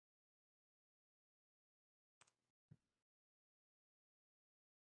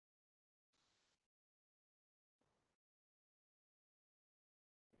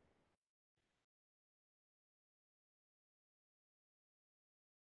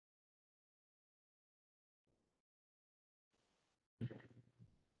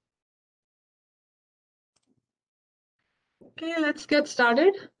Okay, let's get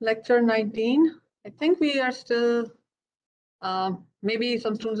started. Lecture 19. I think we are still, maybe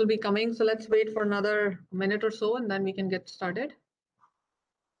some students will be coming. So let's wait for another minute or so and then we can get started.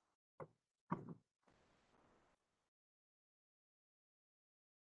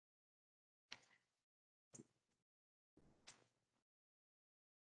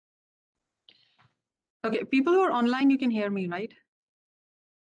 Okay, people who are online, you can hear me, right?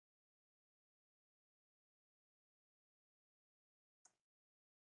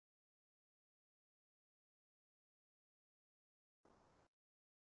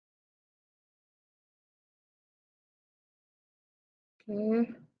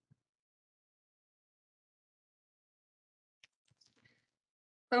 Okay.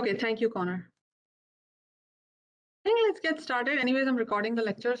 Okay, thank you, Connor. I think let's get started. Anyways, I'm recording the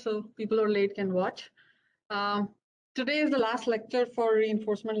lecture so people who are late can watch. Um, Today is the last lecture for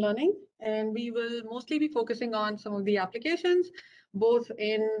reinforcement learning, and we will mostly be focusing on some of the applications, both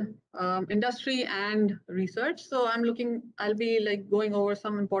in industry and research. So I'll be like going over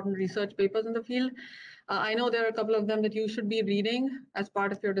some important research papers in the field. I know there are a couple of them that you should be reading as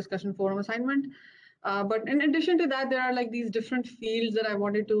part of your discussion forum assignment. But in addition to that, there are like these different fields that I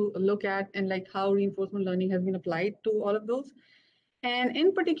wanted to look at and like how reinforcement learning has been applied to all of those. And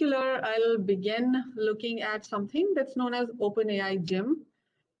in particular, I'll begin looking at something that's known as OpenAI Gym.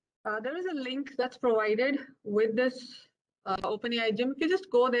 There is a link that's provided with this OpenAI Gym. If you just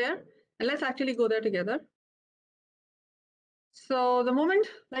go there, and let's actually go there together. So the moment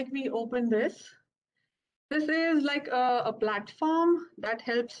like we open this is like a platform that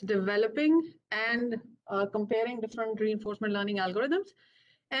helps developing and comparing different reinforcement learning algorithms.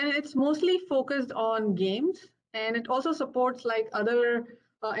 And it's mostly focused on games, and it also supports like other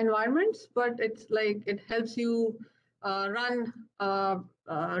environments, but it's like it helps you run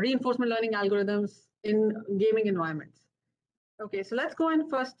reinforcement learning algorithms in gaming environments. Okay, so let's go and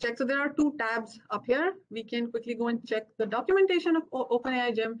first check. So there are two tabs up here. We can quickly go and check the documentation of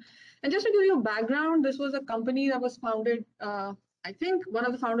OpenAI Gym. And just to give you a background, this was a company that was founded, I think one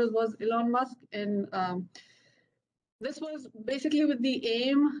of the founders was Elon Musk, and this was basically with the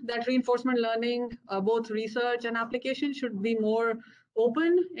aim that reinforcement learning, both research and application, should be more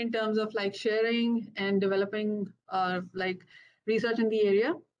open in terms of like sharing and developing like research in the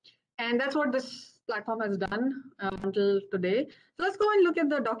area. And that's what this platform has done until today. So let's go and look at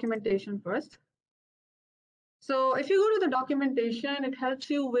the documentation first. So if you go to the documentation, it helps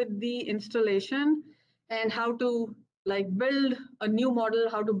you with the installation and how to like build a new model,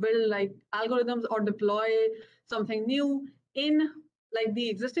 how to build like algorithms or deploy something new in like the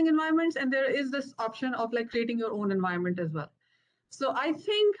existing environments. And there is this option of like creating your own environment as well. So I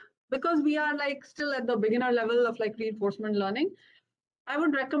think because we are like still at the beginner level of like reinforcement learning, I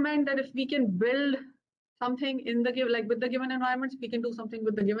would recommend that if we can build something in the like with the given environments, we can do something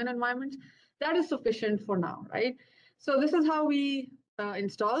with the given environments. That is sufficient for now, right? So this is how we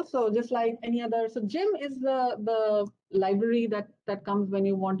install. So just like any other, so Gym is the library that comes when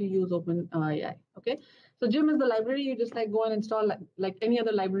you want to use OpenAI. Okay, so Gym is the library. You just like go and install like any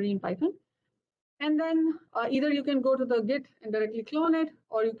other library in Python. And then either you can go to the Git and directly clone it,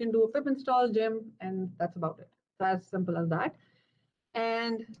 or you can do a pip install Gym, and that's about it. So as simple as that.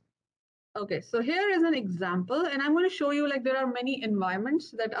 And okay, so here is an example, and I'm going to show you like there are many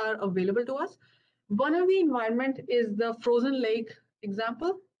environments that are available to us. One of the environment is the frozen lake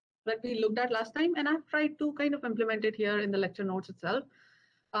example that we looked at last time, and I've tried to kind of implement it here in the lecture notes itself.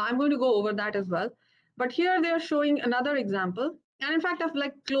 I'm going to go over that as well. But here they're showing another example, and in fact, I've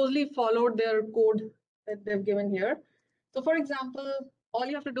like closely followed their code that they've given here. So for example, all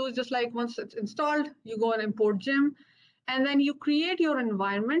you have to do is just like once it's installed, you go and import Gym, and then you create your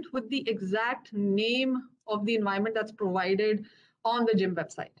environment with the exact name of the environment that's provided on the Gym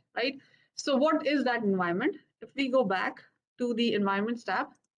website, right? So what is that environment? If we go back to the environments tab,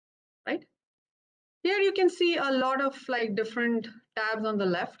 right? Here you can see a lot of like different tabs on the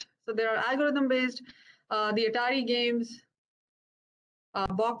left. So there are algorithm based, the Atari games,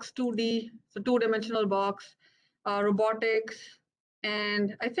 box 2D, so two-dimensional box, robotics,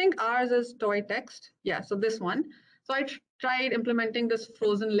 and I think ours is toy text. Yeah, so this one. So I tried implementing this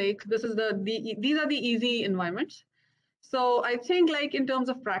frozen lake. This is these are the easy environments. So I think like in terms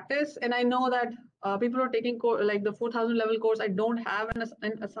of practice, and I know that people are taking like the 4000 level course, I don't have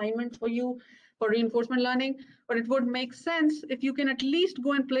an assignment for you for reinforcement learning, but it would make sense if you can at least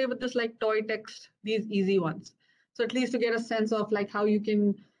go and play with this like toy text, these easy ones. So at least to get a sense of like how you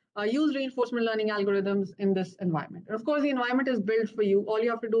can use reinforcement learning algorithms in this environment. And of course, the environment is built for you. All you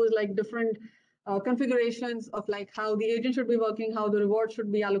have to do is like different configurations of like how the agent should be working, how the reward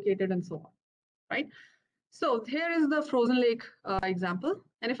should be allocated, and so on, right? So here is the frozen lake example.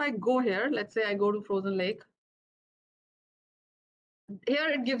 And if I go here, let's say I go to frozen lake. Here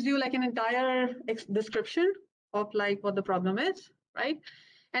it gives you like an entire description of like what the problem is, right?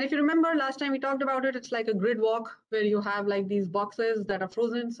 And if you remember last time we talked about it, it's like a grid walk where you have like these boxes that are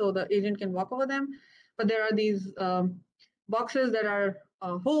frozen so the agent can walk over them. But there are these boxes that are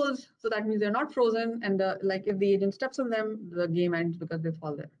holes, so that means they're not frozen. And like if the agent steps on them, the game ends because they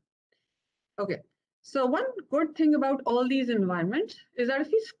fall there. Okay, so one good thing about all these environments is that if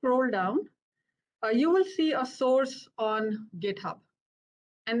you scroll down, you will see a source on GitHub.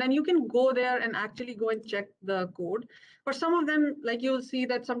 And then you can go there and actually go and check the code. For some of them, like you'll see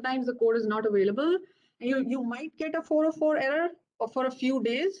that sometimes the code is not available. And you might get a 404 error for a few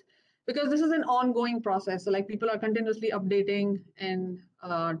days because this is an ongoing process. So like people are continuously updating and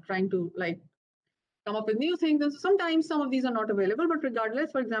trying to like come up with new things. And so sometimes some of these are not available, but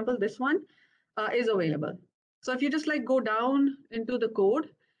regardless, for example, this one is available. So if you just like go down into the code,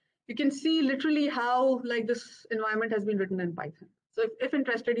 you can see literally how like this environment has been written in Python. So if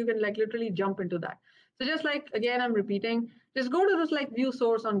interested, you can like literally jump into that. So just like, again, I'm repeating, just go to this like view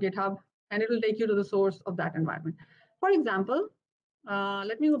source on GitHub and it will take you to the source of that environment. For example,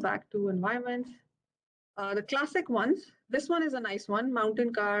 let me go back to environments. The classic ones, this one is a nice one,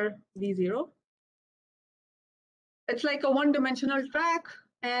 Mountain Car V0. It's like a one-dimensional track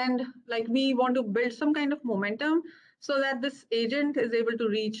and like we want to build some kind of momentum so that this agent is able to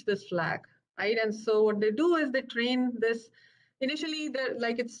reach this flag, right? And so what they do is they train this. Initially, they're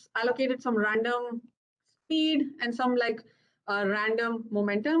like it's allocated some random speed and some like random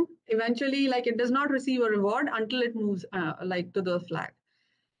momentum. Eventually, like it does not receive a reward until it moves like to the flag.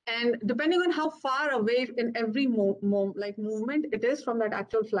 And depending on how far away in every movement it is from that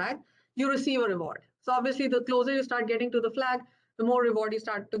actual flag, you receive a reward. So obviously, the closer you start getting to the flag, the more reward you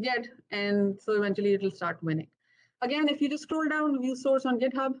start to get, and so eventually it will start winning. Again, if you just scroll down, view source on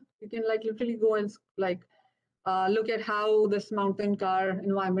GitHub, you can like literally go and like look at how this mountain car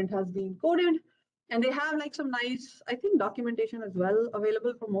environment has been coded, and they have like some nice, I think, documentation as well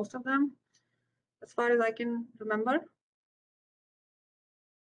available for most of them, as far as I can remember.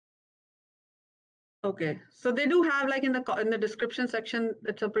 Okay, so they do have like in the description section,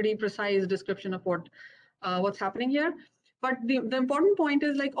 it's a pretty precise description of what's happening here. But the important point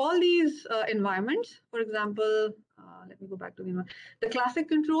is like all these environments, for example, let me go back to the classic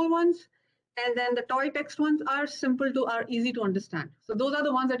control ones, and then the toy text ones are easy to understand. So those are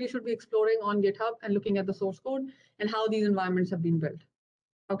the ones that you should be exploring on GitHub and looking at the source code and how these environments have been built.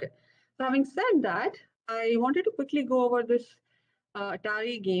 Okay, so having said that, I wanted to quickly go over this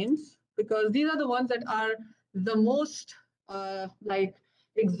Atari games because these are the ones that are the most like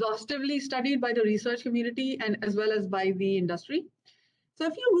exhaustively studied by the research community and as well as by the industry. So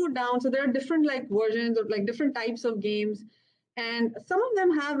if you go down, so there are different like versions of like different types of games, and some of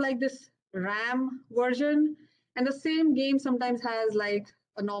them have like this RAM version, and the same game sometimes has like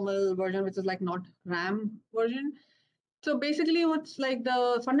a normal version, which is like not RAM version. So basically, what's like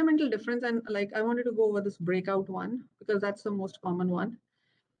the fundamental difference, and like I wanted to go over this breakout one because that's the most common one.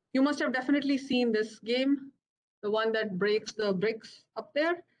 You must have definitely seen this game, the one that breaks the bricks up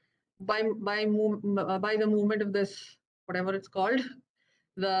there by the movement of this whatever it's called,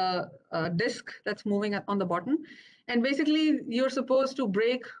 the disc that's moving on the bottom, and basically you're supposed to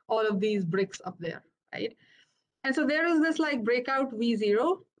break all of these bricks up there, right? And so there is this like breakout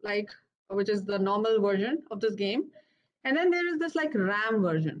V0, like which is the normal version of this game, and then there is this like RAM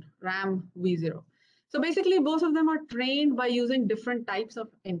version, RAM V0. So basically, both of them are trained by using different types of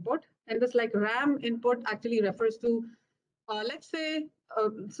input. And this like RAM input actually refers to, let's say,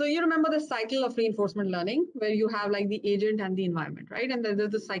 so you remember the cycle of reinforcement learning where you have like the agent and the environment, right? And then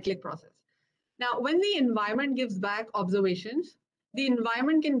there's the cyclic process. Now, when the environment gives back observations, the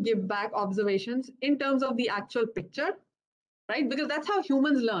environment can give back observations in terms of the actual picture, right? Because that's how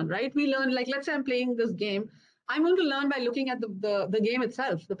humans learn, right? We learn, like, let's say I'm playing this game. I'm going to learn by looking at the game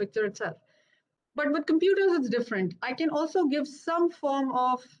itself, the picture itself. But with computers, it's different. I can also give some form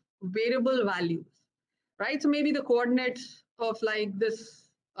of variable values, right? So maybe the coordinates of like this,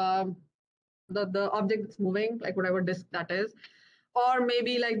 the object that's moving, like whatever disk that is, or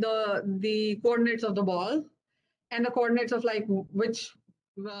maybe like the coordinates of the ball and the coordinates of like which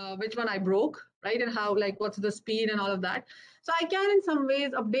one I broke, right? And how like what's the speed and all of that. So I can in some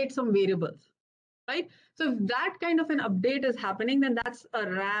ways update some variables, right? So if that kind of an update is happening, then that's a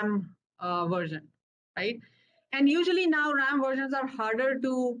RAM version, right? And usually now RAM versions are harder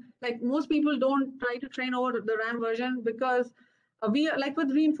to, like most people don't try to train over the RAM version because we are like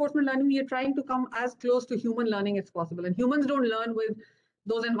with reinforcement learning, we are trying to come as close to human learning as possible. And humans don't learn with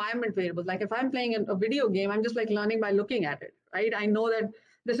those environment variables. Like if I'm playing a video game, I'm just like learning by looking at it, right? I know that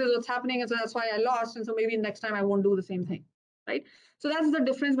this is what's happening, and so that's why I lost, and so maybe next time I won't do the same thing, right? So that's the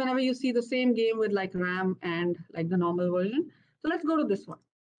difference whenever you see the same game with like RAM and like the normal version. So let's go to this one,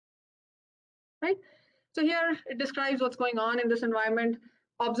 right? So here it describes what's going on in this environment.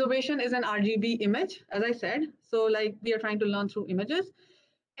 Observation is an RGB image, as I said. So like we are trying to learn through images.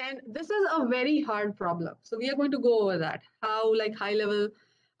 And this is a very hard problem. So we are going to go over that, how like high level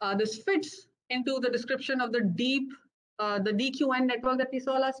this fits into the description of the the DQN network that we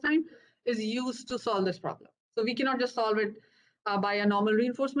saw last time is used to solve this problem. So we cannot just solve it by a normal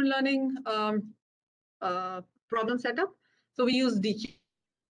reinforcement learning problem setup. So we use DQ.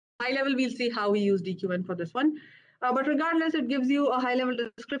 High level, we'll see how we use DQN for this one. But regardless, it gives you a high level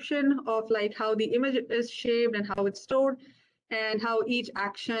description of like how the image is shaped and how it's stored, and how each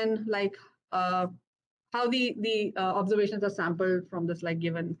action, like how the observations are sampled from this like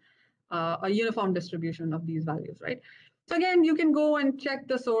given a uniform distribution of these values, right? So again, you can go and check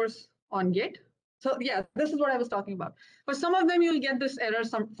the source on Git. So yeah, this is what I was talking about. For some of them, you'll get this error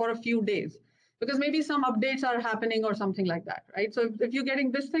for a few days because maybe some updates are happening or something like that, right? So if you're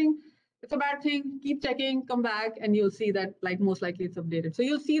getting this thing, it's a bad thing, keep checking, come back, and you'll see that like most likely it's updated. So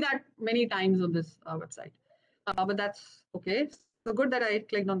you'll see that many times on this website, but that's okay. So good that I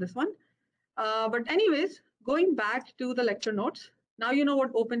clicked on this one. But anyways, going back to the lecture notes, now you know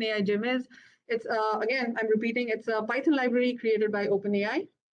what OpenAI Gym is. It's, again, I'm repeating, it's a Python library created by OpenAI,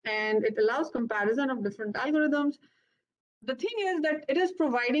 and it allows comparison of different algorithms. The thing is that it is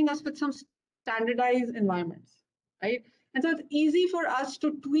providing us with some standardized environments, right? And so it's easy for us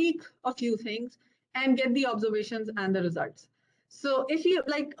to tweak a few things and get the observations and the results. So if you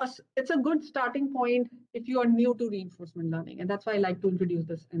like, it's a good starting point if you are new to reinforcement learning. And that's why I like to introduce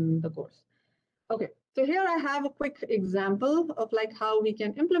this in the course. Okay, so here I have a quick example of like how we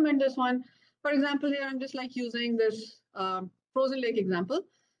can implement this one. For example, here I'm just like using this Frozen Lake example.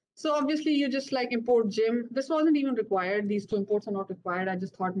 So obviously you just like import gym. This wasn't even required. These two imports are not required. I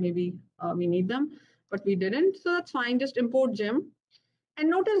just thought maybe we need them, but we didn't. So that's fine. Just import gym. And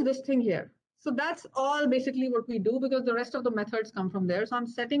notice this thing here. So that's all basically what we do because the rest of the methods come from there. So I'm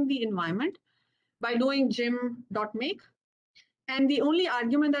setting the environment by doing gym.make. And the only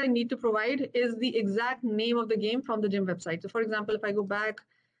argument that I need to provide is the exact name of the game from the gym website. So for example, if I go back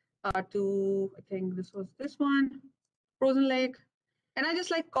to, I think this was this one, Frozen Lake, and I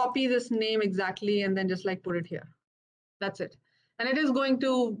just like copy this name exactly and then just like put it here. That's it. And it is going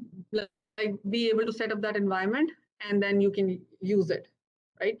to like be able to set up that environment and then you can use it,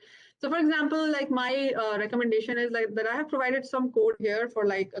 right? So for example, like my recommendation is like that I have provided some code here for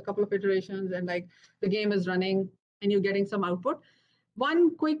like a couple of iterations and like the game is running and you're getting some output.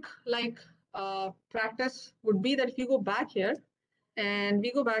 One quick like practice would be that if you go back here and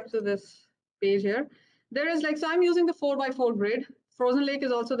we go back to this page here, there is like, so I'm using the 4x4 grid. Frozen Lake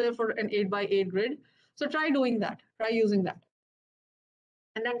is also there for an 8x8 grid. So try doing that, try using that.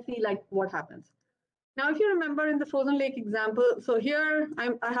 And then see like what happens. Now, if you remember in the Frozen Lake example, so here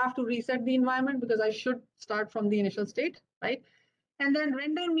I have to reset the environment because I should start from the initial state, right? And then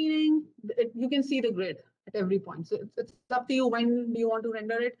render meaning you can see the grid at every point. So it's up to you when do you want to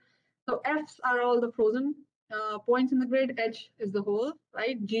render it. So F's are all the frozen points in the grid. H is the whole,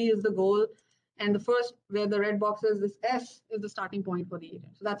 right? G is the goal. And the first where the red box is, this S is the starting point for the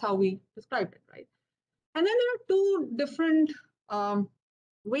agent. So that's how we describe it, right? And then there are two different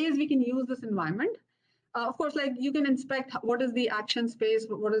ways we can use this environment. Of course, like you can inspect what is the action space,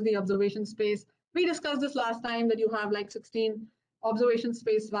 what is the observation space. We discussed this last time that you have like 16 observation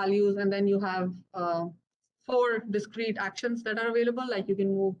space values, and then you have 4 discrete actions that are available. Like you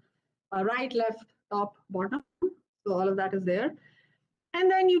can move right, left, top, bottom. So all of that is there. And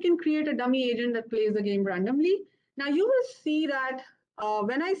then you can create a dummy agent that plays the game randomly. Now you will see that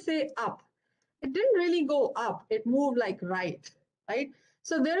when I say up, it didn't really go up. It moved like right?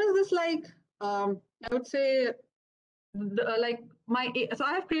 So there is this like, I would say, so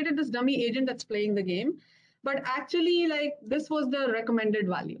I have created this dummy agent that's playing the game, but actually like this was the recommended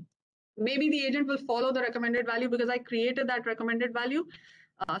value. Maybe the agent will follow the recommended value because I created that recommended value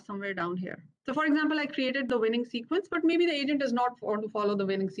somewhere down here. So for example, I created the winning sequence, but maybe the agent does not want to follow the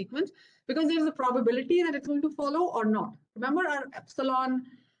winning sequence because there's a probability that it's going to follow or not. Remember our epsilon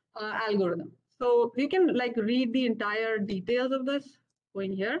algorithm. So you can like read the entire details of this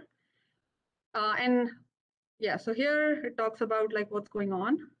going here. And yeah, so here it talks about like what's going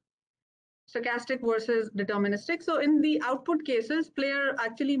on. Stochastic versus deterministic. So in the output cases, player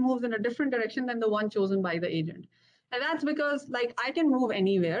actually moves in a different direction than the one chosen by the agent. And that's because like I can move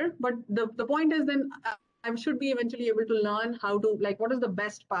anywhere, but the point is then I should be eventually able to learn how to, like, what is the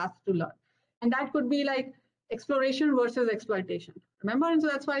best path to learn. And that could be like exploration versus exploitation. Remember? And so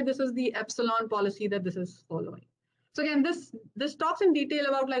that's why this is the epsilon policy that this is following. So again, this talks in detail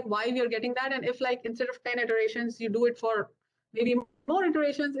about like why we are getting that. And if like instead of 10 iterations, you do it for maybe more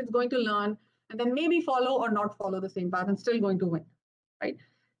iterations, it's going to learn and then maybe follow or not follow the same path and still going to win, right?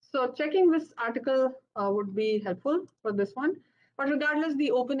 So checking this article would be helpful for this one. But regardless,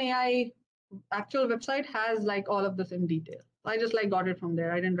 the OpenAI actual website has like all of this in detail. I just like got it from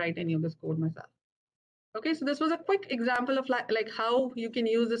there. I didn't write any of this code myself. Okay, so this was a quick example of like how you can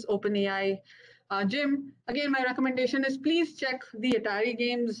use this OpenAI Jim. Again, my recommendation is please check the Atari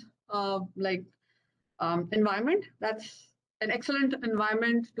Games environment. That's an excellent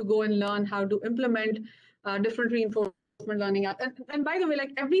environment to go and learn how to implement different reinforcement learning. And by the way,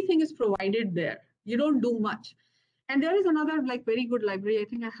 like everything is provided there. You don't do much. And there is another like very good library. I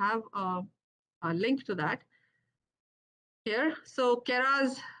think I have a link to that here. So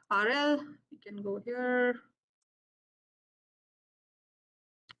Keras RL, you can go here.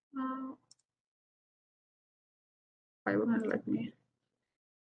 Why wouldn't let me?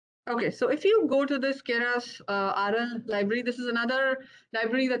 Okay, so if you go to this Keras RL library, this is another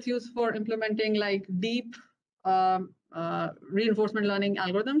library that's used for implementing like deep reinforcement learning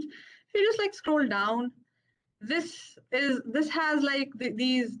algorithms. If you just like scroll down, this has like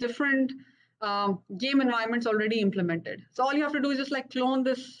these different game environments already implemented. So all you have to do is just like clone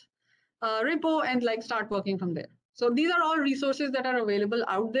this repo and like start working from there. So these are all resources that are available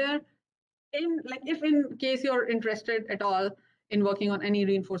out there. If in case you're interested at all in working on any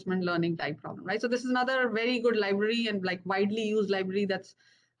reinforcement learning type problem, right? So this is another very good library and like widely used library that's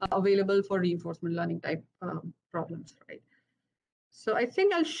available for reinforcement learning type problems, right? So I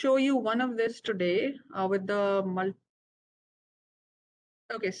think I'll show you one of this today with the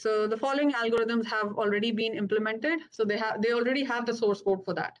Okay, so the following algorithms have already been implemented. So they already have the source code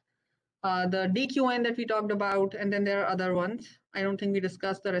for that. The DQN that we talked about, and then there are other ones. I don't think we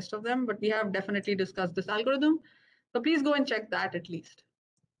discussed the rest of them, but we have definitely discussed this algorithm. So please go and check that at least.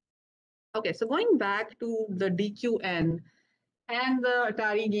 Okay, so going back to the DQN and the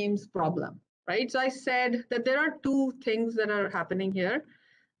Atari Games problem, right? So I said that there are two things that are happening here.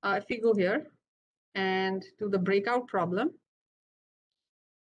 If we go here and to the breakout problem,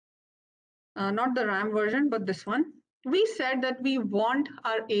 not the RAM version, but this one. We said that we want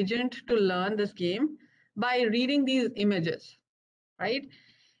our agent to learn this game by reading these images, right?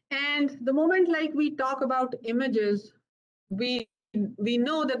 And the moment like we talk about images, we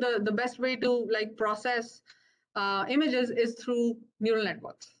know that the best way to like process images is through neural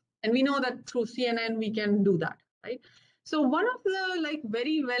networks. And we know that through CNN, we can do that, right? So one of the like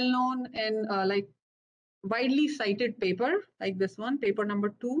very well-known and like widely cited paper, like this one, paper number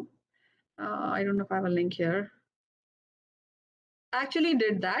 2, I don't know if I have a link here, actually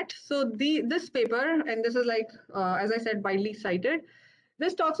did that. So this paper, and this is like, as I said, widely cited,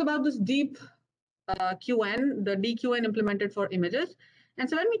 this talks about this deep QN, the DQN implemented for images. And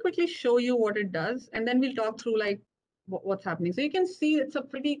so let me quickly show you what it does, and then we'll talk through like what's happening. So you can see it's a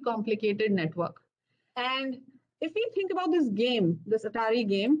pretty complicated network. And if we think about this game, this Atari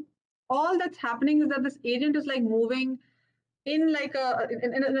game, all that's happening is that this agent is like moving in like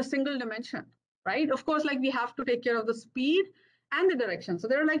in a single dimension, right? Of course, like we have to take care of the speed and the direction. So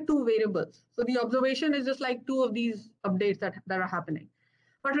there are like two variables. So the observation is just like two of these updates that are happening.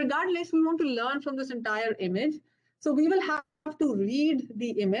 But regardless, we want to learn from this entire image. So we will have to read the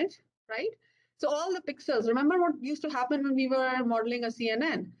image, right? So all the pixels, remember what used to happen when we were modeling a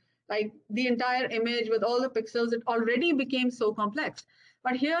CNN? Like the entire image with all the pixels, it already became so complex.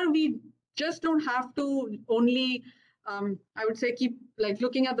 But here we just don't have to only, I would say, keep like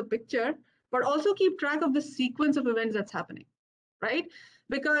looking at the picture, but also keep track of the sequence of events that's happening, right?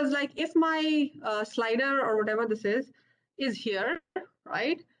 Because like if my slider or whatever this is here,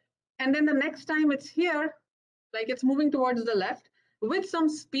 right? And then the next time it's here, like it's moving towards the left with some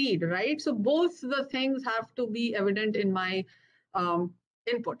speed, right? So both the things have to be evident in my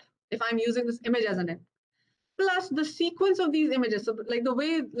input if I'm using this image as an input. Plus the sequence of these images, so like the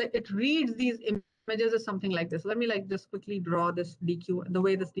way like it reads these images is something like this. Let me like just quickly draw this DQ, the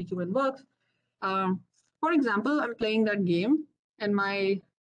way this DQN works. For example, I'm playing that game and my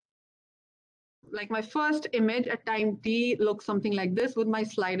first image at time t looks something like this with my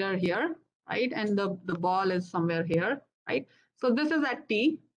slider here, right? And the ball is somewhere here, right? So this is at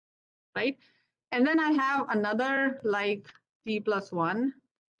t, right? And then I have another like t plus 1.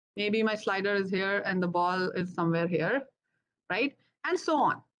 Maybe my slider is here and the ball is somewhere here, right? And so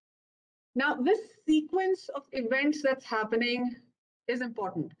on. Now, this sequence of events that's happening is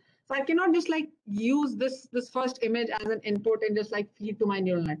important. So I cannot just like use this first image as an input and just like feed to my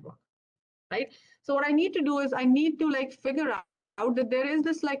neural network, right? So what I need to do is I need to like figure out that there is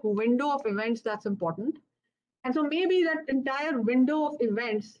this like window of events that's important. And so maybe that entire window of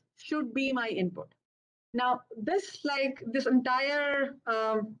events should be my input. Now, this entire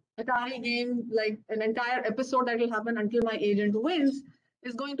Atari game, like an entire episode that will happen until my agent wins,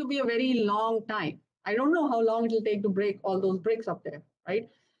 is going to be a very long time. I don't know how long it'll take to break all those bricks up there, right?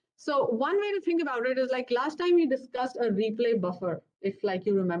 So one way to think about it is like last time we discussed a replay buffer, if like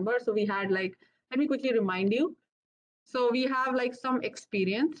you remember. So we had like, let me quickly remind you. So we have like some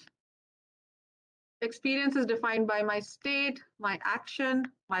experience. Experience is defined by my state, my action,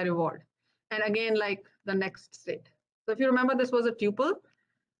 my reward. And again, like the next state. So if you remember, this was a tuple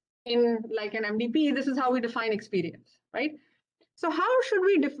in like an MDP, this is how we define experience, right? So how should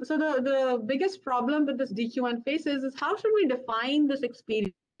we, so the biggest problem with this DQN faces is how should we define this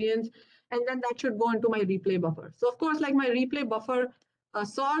experience, and then that should go into my replay buffer. So of course, like my replay buffer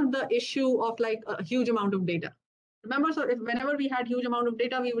solved the issue of like a huge amount of data. Remember, so if whenever we had huge amount of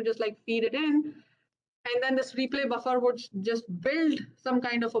data, we would just like feed it in, and then this replay buffer would just build some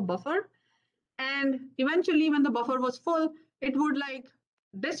kind of a buffer. And eventually when the buffer was full, it would like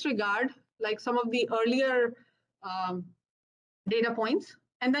disregard like some of the earlier data points,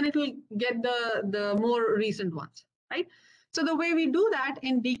 and then it will get the more recent ones, right? So the way we do that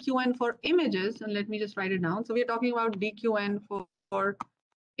in DQN for images, and let me just write it down. So we're talking about DQN for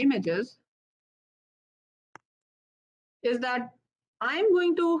images, is that I'm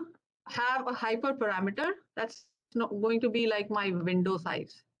going to have a hyperparameter that's not going to be like my window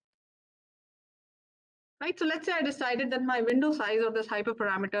size. Right, so let's say I decided that my window size of this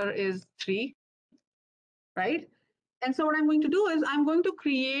hyperparameter is 3, right? And so what I'm going to do is I'm going to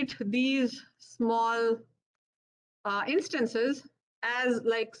create these small instances as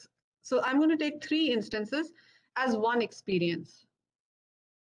like, so I'm going to take 3 instances as one experience.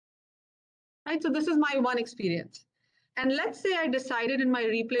 Right, so this is my one experience. And let's say I decided in my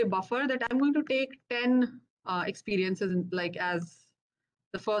replay buffer that I'm going to take 10 experiences like as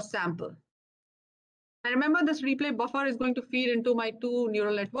the first sample. And remember, this replay buffer is going to feed into my 2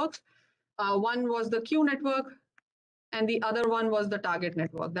 neural networks. One was the Q network, and the other one was the target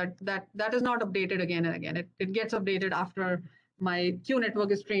network. That is not updated again and again. It gets updated after my Q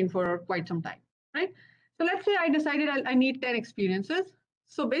network is trained for quite some time, right? So let's say I decided I need 10 experiences.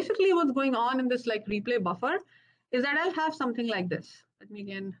 So basically what's going on in this like replay buffer is that I'll have something like this. Let me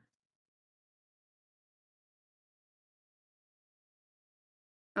again.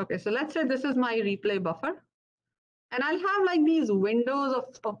 Okay, so let's say this is my replay buffer. And I'll have like these windows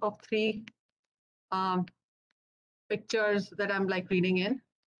of 3 pictures that I'm like reading in,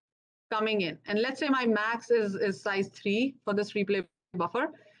 coming in. And let's say my max is size 3 for this replay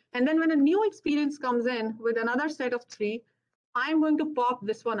buffer. And then when a new experience comes in with another set of 3, I'm going to pop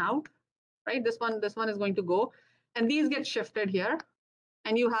this one out, right? This one is going to go. And these get shifted here.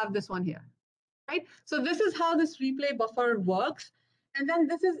 And you have this one here, right? So this is how this replay buffer works. And then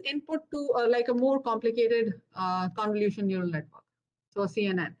this is input to like a more complicated convolution neural network. So a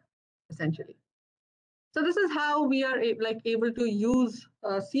CNN, essentially. So this is how we are like able to use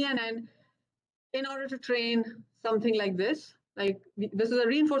CNN in order to train something like this. Like this is a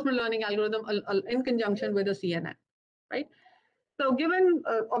reinforcement learning algorithm in conjunction with a CNN, right? So given,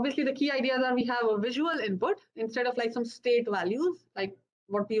 obviously the key ideas are we have a visual input instead of like some state values, like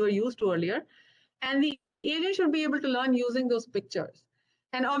what we were used to earlier. And the agent should be able to learn using those pictures.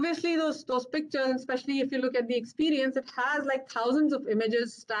 And obviously those pictures, especially if you look at the experience, it has like thousands of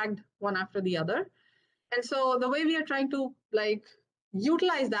images stacked one after the other. And so the way we are trying to like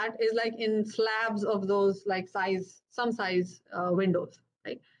utilize that is like in slabs of those like some size windows,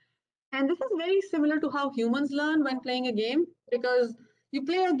 right? And this is very similar to how humans learn when playing a game, because you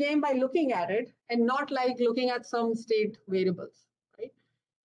play a game by looking at it and not like looking at some state variables, right?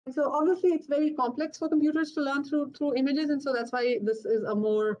 And so obviously it's very complex for computers to learn through images. And so that's why this is a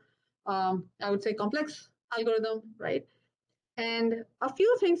more, I would say, complex algorithm, right? And a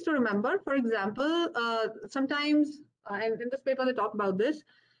few things to remember, for example, sometimes, and in this paper they talk about this,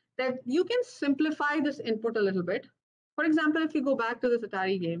 that you can simplify this input a little bit. For example, if you go back to this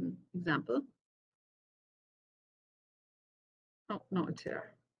Atari game example. Oh, no, it's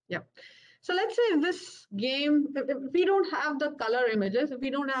here. Yep. So let's say this game, if we don't have the color images, if we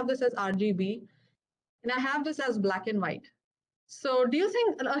don't have this as RGB, and I have this as black and white. So do you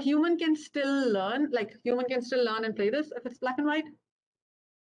think a human can still learn, like human can still learn and play this if it's black and white?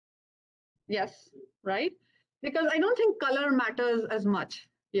 Yes, right? Because I don't think color matters as much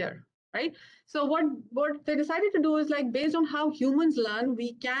here. right? So what they decided to do is like based on how humans learn,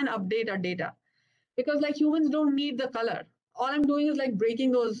 we can update our data because like humans don't need the color. All I'm doing is like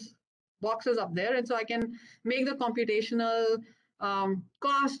breaking those boxes up there, and so I can make the computational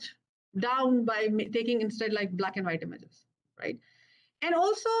cost down by taking instead like black and white images, right? And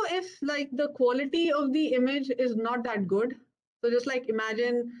also if like the quality of the image is not that good, so just like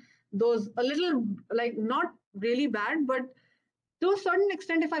imagine those a little like not really bad, but to a certain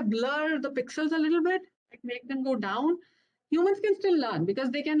extent, if I blur the pixels a little bit, like make them go down, humans can still learn because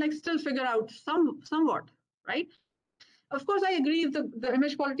they can like still figure out somewhat, right? Of course, I agree if the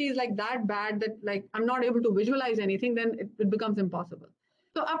image quality is like that bad that like I'm not able to visualize anything, then it becomes impossible.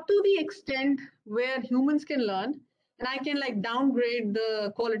 So up to the extent where humans can learn and I can like downgrade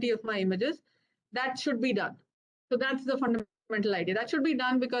the quality of my images, that should be done. So that's the fundamental idea. That should be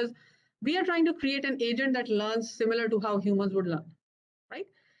done because we are trying to create an agent that learns similar to how humans would learn, right?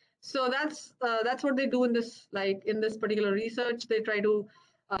 So that's what they do in this like in this particular research. They try to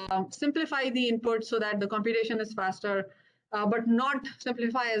simplify the input so that the computation is faster, but not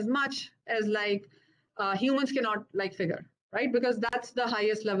simplify as much as like humans cannot like figure, right? Because that's the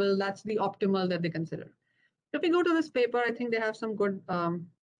highest level, that's the optimal that they consider. If we go to this paper, I think they have some good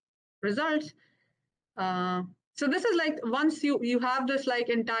results. Uh, so this is like once you have this like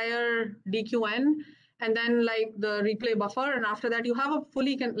entire DQN and then like the replay buffer, and after that you have a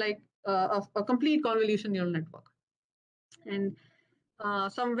fully a complete convolution neural network. And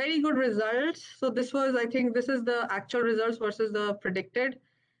some very good results. So this was, I think, this is the actual results versus the predicted,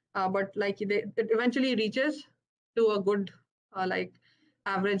 but like it eventually reaches to a good like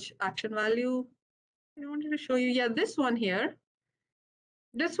average action value. I wanted to show you, yeah, this one here.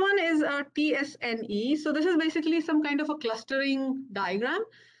 This one is a TSNE. So this is basically some kind of a clustering diagram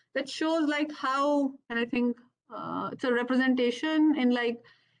that shows like how, and I think it's a representation in like,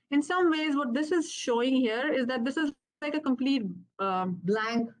 in some ways, what this is showing here is that this is like a complete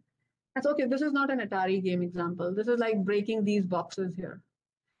blank. That's okay. This is not an Atari game example. This is like breaking these boxes here.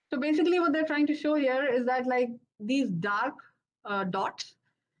 So basically what they're trying to show here is that like these dark dots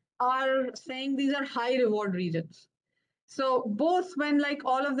are saying these are high reward regions. So both when like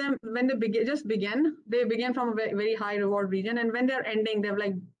all of them, when they begin, they begin from a very, very high reward region. And when they're ending, they've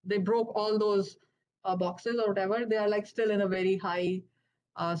like, they broke all those boxes or whatever. They are like still in a very high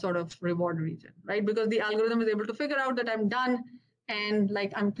sort of reward region, right? Because the algorithm is able to figure out that I'm done and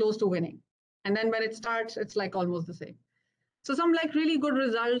like I'm close to winning. And then when it starts, it's like almost the same. So some like really good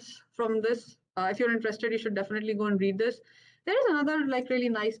results from this. If you're interested, you should definitely go and read this. There is another like really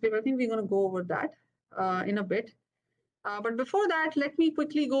nice paper. I think we're going to go over that in a bit. But before that, let me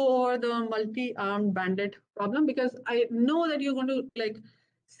quickly go over the multi-armed bandit problem because I know that you're going to like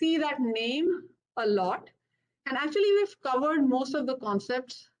see that name a lot. And actually, we've covered most of the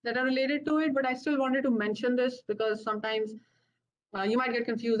concepts that are related to it, but I still wanted to mention this because sometimes you might get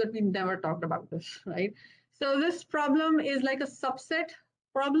confused that we never talked about this, right? So this problem is like a subset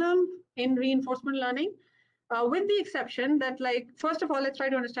problem in reinforcement learning, with the exception that like, first of all, let's try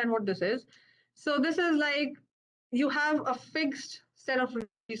to understand what this is. So this is like, you have a fixed set of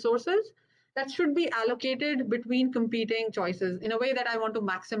resources that should be allocated between competing choices in a way that I want to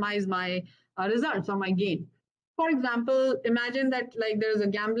maximize my results or my gain. For example, imagine that like there's a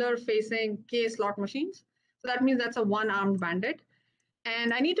gambler facing K slot machines. So that means that's a one-armed bandit.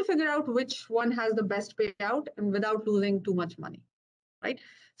 And I need to figure out which one has the best payout and without losing too much money, right?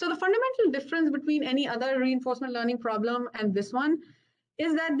 So the fundamental difference between any other reinforcement learning problem and this one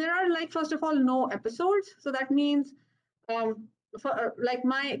is that there are like, first of all, no episodes. So that means like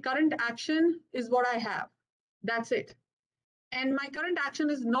my current action is what I have. That's it. And my current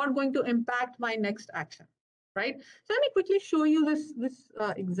action is not going to impact my next action, right? So let me quickly show you this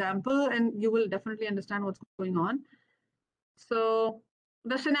example and you will definitely understand what's going on. So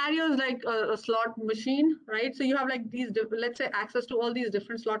the scenario is like a slot machine, right? So you have like these, let's say, access to all these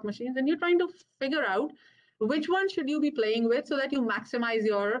different slot machines, and you're trying to figure out which one should you be playing with so that you maximize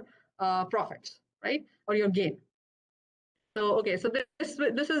your profits, right? Or your gain. So, okay, so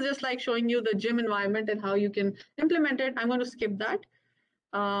this is just like showing you the gym environment and how you can implement it. I'm going to skip that.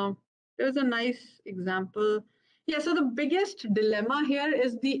 There's a nice example. Yeah, so the biggest dilemma here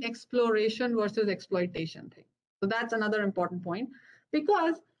is the exploration versus exploitation thing. So that's another important point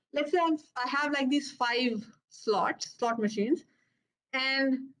because let's say I have like these 5 slot machines,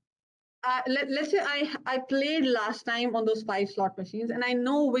 and let's say I played last time on those 5 slot machines and I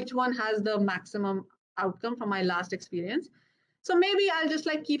know which one has the maximum outcome from my last experience. So maybe I'll just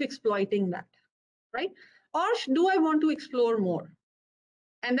like keep exploiting that, right? Or do I want to explore more?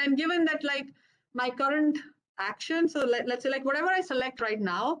 And then given that like my current action, so let's say like whatever I select right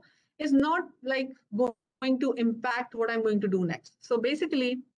now is not like going to impact what I'm going to do next. So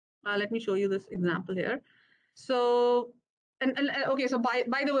basically, let me show you this example here. So, okay, so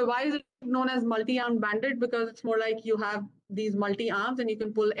by the way, why is it known as multi-armed bandit? Because it's more like you have these multi-arms and you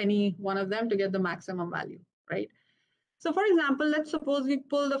can pull any one of them to get the maximum value, right? So for example, let's suppose we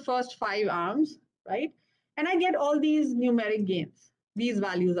pull the first 5 arms, right? And I get all these numeric gains, these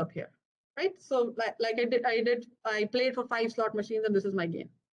values up here, right? So like I played for 5 slot machines and this is my gain.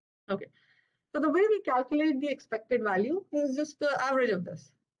 Okay. So the way we calculate the expected value is just the average of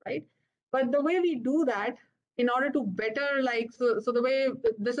this, right? But the way we do that in order to better so the way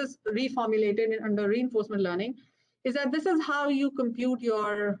this is reformulated under reinforcement learning is that this is how you compute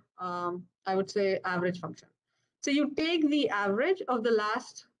your, I would say, average function. So you take the average of the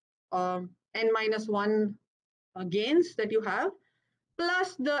last n minus 1 gains that you have,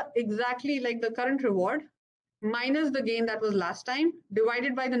 plus the exactly like the current reward, minus the gain that was last time,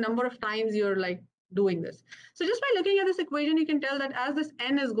 divided by the number of times you're like doing this. So just by looking at this equation, you can tell that as this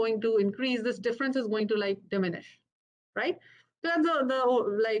n is going to increase, this difference is going to like diminish, right? So that's the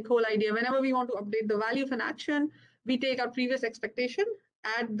like whole idea. Whenever we want to update the value of an action, we take our previous expectation,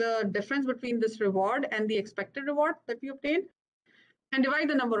 add the difference between this reward and the expected reward that we obtained, and divide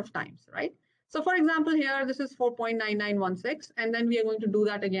the number of times, right? So for example, here, this is 4.9916, and then we are going to do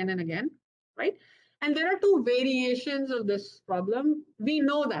that again and again, right? And there are 2 variations of this problem. We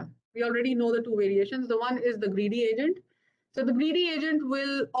know them. We already know the 2 variations. The one is the greedy agent. So the greedy agent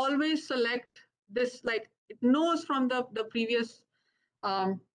will always select this, like it knows from the previous,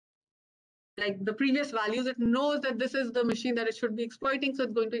 like the previous values, it knows that this is the machine that it should be exploiting. So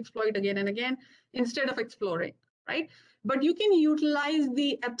it's going to exploit again and again instead of exploring, right? But you can utilize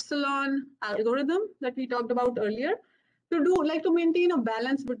the epsilon algorithm that we talked about earlier to maintain a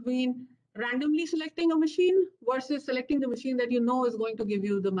balance between randomly selecting a machine versus selecting the machine that you know is going to give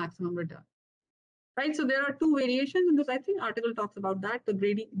you the maximum return, right? So there are 2 variations in this. I think article talks about that, the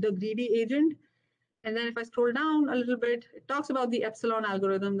greedy agent. And then if I scroll down a little bit, it talks about the epsilon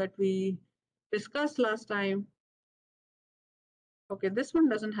algorithm that we discussed last time. Okay, this one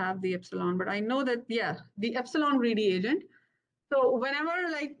doesn't have the epsilon, but I know that, yeah, the epsilon greedy agent. So whenever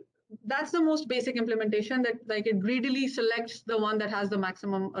that's the most basic implementation, that like it greedily selects the one that has the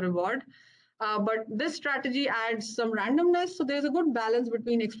maximum reward. But this strategy adds some randomness. So there's a good balance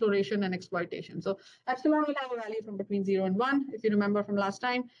between exploration and exploitation. So epsilon will have a value from between 0 and 1, if you remember from last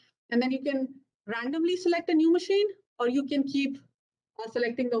time. And then you can randomly select a new machine, or you can keep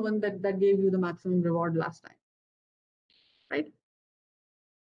selecting the one that gave you the maximum reward last time, right?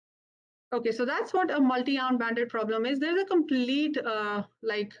 Okay, so that's what a multi-armed bandit problem is. There's a complete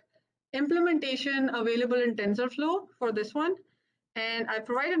implementation available in TensorFlow for this one. And I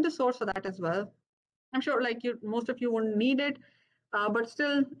provided the source for that as well. I'm sure most of you won't need it, but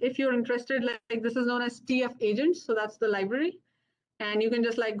still, if you're interested, like this is known as TF agents. So that's the library. And you can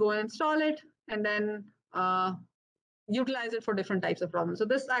just go and install it and then utilize it for different types of problems. So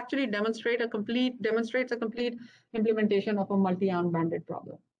this actually demonstrates a complete implementation of a multi-armed bandit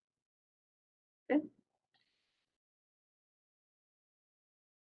problem. Okay.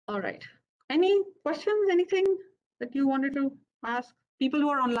 All right. Any questions? Anything that you wanted to ask people who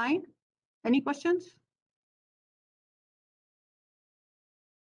are online? Any questions?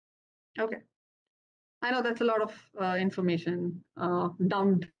 Okay. I know that's a lot of information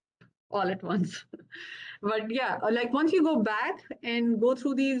dumped all at once. But yeah, once you go back and go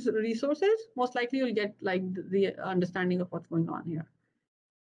through these resources, most likely you'll get the understanding of what's going on here.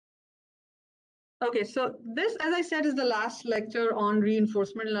 Okay, so this, as I said, is the last lecture on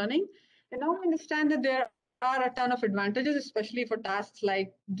reinforcement learning. And now I understand that there are a ton of advantages, especially for tasks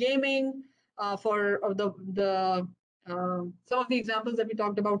like gaming, for some of the examples that we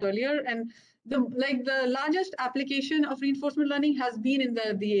talked about earlier. And the largest application of reinforcement learning has been in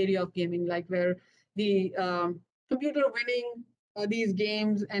the area of gaming, where the computer winning these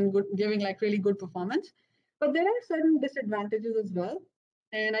games and giving really good performance. But there are certain disadvantages as well.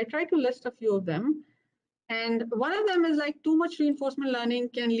 And I try to list a few of them. And one of them is too much reinforcement learning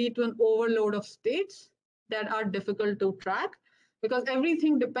can lead to an overload of states that are difficult to track, because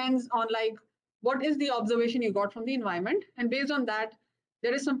everything depends on what is the observation you got from the environment. And based on that,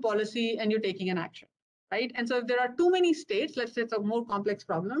 there is some policy and you're taking an action, right? And so if there are too many states, let's say it's a more complex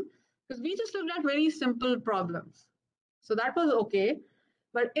problem, because we just looked at very simple problems. So that was okay.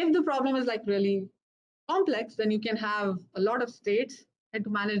 But if the problem is really complex, then you can have a lot of states, and to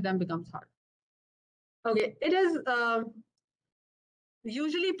manage them becomes hard. Okay, it is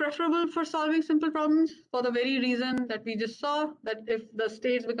usually preferable for solving simple problems for the very reason that we just saw, that if the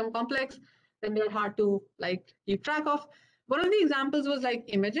states become complex, then they're hard to keep track of. One of the examples was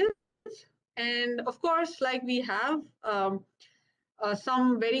images. And of course, like we have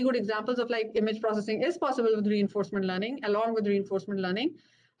some very good examples of like image processing is possible with reinforcement learning, along with reinforcement learning,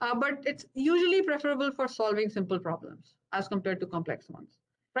 but it's usually preferable for solving simple problems as compared to complex ones,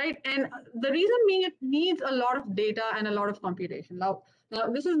 right? And the reason being it needs a lot of data and a lot of computation. Now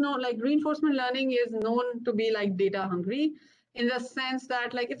this is not like reinforcement learning is known to be like data hungry in the sense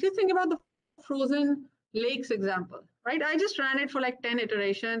that like if you think about the frozen lakes example, right? I just ran it for like 10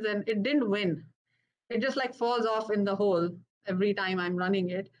 iterations and it didn't win. It just like falls off in the hole every time I'm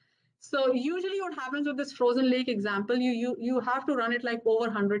running it. So usually what happens with this frozen lake example, you have to run it like over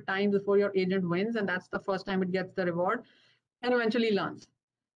 100 times before your agent wins, and that's the first time it gets the reward and eventually learns.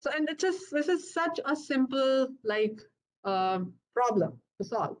 So and it's just this is such a simple like problem to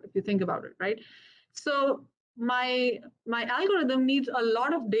solve if you think about it, right? So my algorithm needs a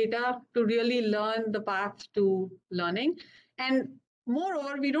lot of data to really learn the path to learning. And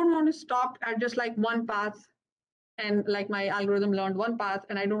moreover, we don't want to stop at just like one path and like my algorithm learned one path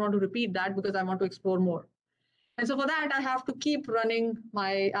and I don't want to repeat that because I want to explore more. And so for that, I have to keep running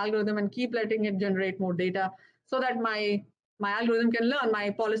my algorithm and keep letting it generate more data so that my algorithm can learn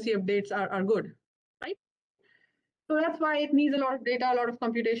my policy updates are good, right? So that's why it needs a lot of data, a lot of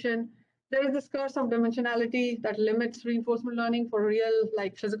computation. There is this curse of dimensionality that limits reinforcement learning for real,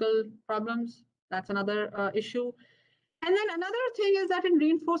 like physical problems. That's another issue. And then another thing is that in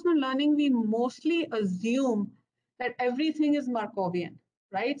reinforcement learning, we mostly assume that everything is Markovian,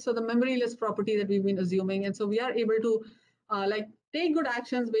 right? So the memory list property that we've been assuming. And so we are able to like take good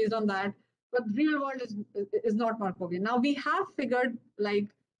actions based on that. But real world is not Markovian. Now we have figured like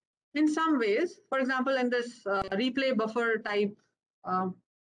in some ways, for example, in this replay buffer type um,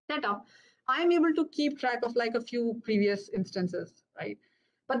 setup, I'm able to keep track of like a few previous instances, right?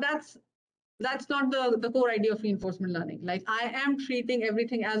 But that's not the core idea of reinforcement learning. Like I am treating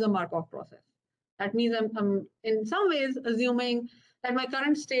everything as a Markov process. That means I'm in some ways assuming that my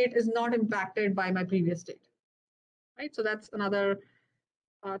current state is not impacted by my previous state, right? So that's another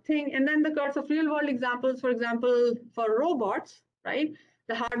thing. And then the curse of real world examples, for example, for robots, right?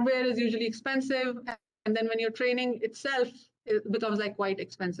 The hardware is usually expensive. And then when you're training itself, it becomes like quite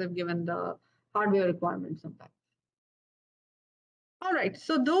expensive given the hardware requirements sometimes. All right,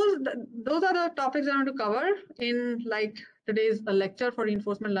 so those are the topics I want to cover in like today's lecture for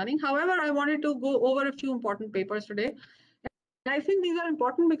reinforcement learning. However, I wanted to go over a few important papers today. And I think these are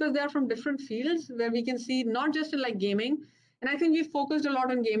important because they are from different fields where we can see not just in like gaming. And I think we focused a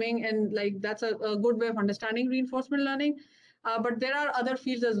lot on gaming, and like that's a good way of understanding reinforcement learning. But there are other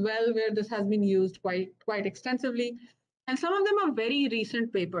fields as well where this has been used quite extensively, and some of them are very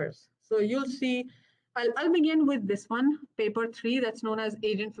recent papers. So you'll see. I'll begin with this one, paper 3, that's known as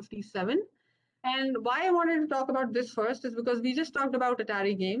Agent 57. And why I wanted to talk about this first is because we just talked about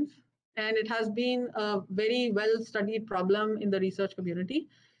Atari games, and it has been a very well studied problem in the research community.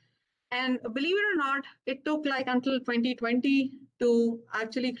 And believe it or not, it took like until 2020 to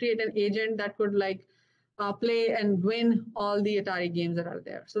actually create an agent that could like play and win all the Atari games that are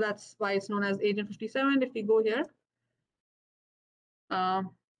there. So that's why it's known as Agent 57. If we go here, uh,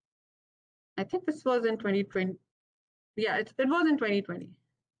 I think this was in 2020. Yeah, it was in 2020.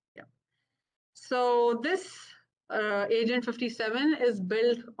 Yeah. So this Agent 57 is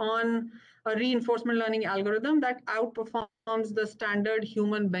built on a reinforcement learning algorithm that outperforms the standard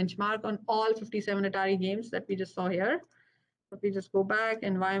human benchmark on all 57 Atari games that we just saw here. If we just go back,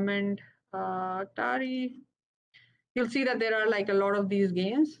 environment, Atari, you'll see that there are like a lot of these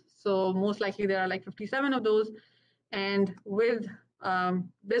games. So most likely there are like 57 of those. And with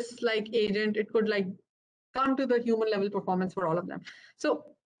this like agent, it could like come to the human level performance for all of them. So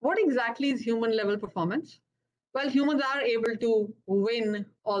what exactly is human level performance? Well, humans are able to win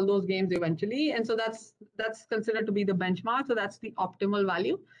all those games eventually, and so that's considered to be the benchmark. So that's the optimal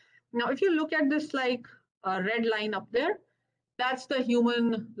value. Now, if you look at this like red line up there, that's the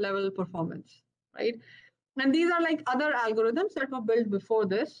human level performance, right? And these are like other algorithms that were built before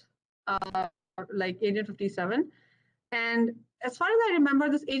this, like Agent 57. And as far as I remember,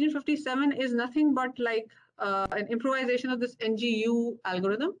 this Agent 57 is nothing but like an improvisation of this NGU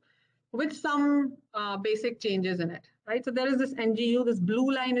algorithm with some basic changes in it, right? So there is this NGU, this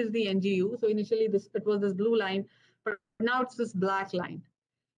blue line is the NGU. So initially it was this blue line, but now it's this black line.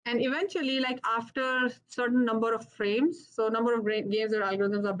 And eventually, like after certain number of frames, so number of games or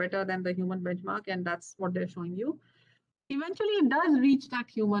algorithms are better than the human benchmark, and that's what they're showing you. Eventually, it does reach that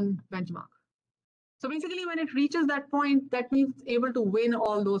human benchmark. So basically, when it reaches that point, that means it's able to win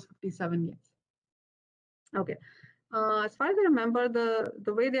all those 57 games. Okay. As far as I remember,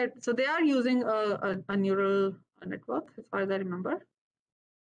 the way they are using a neural network, as far as I remember.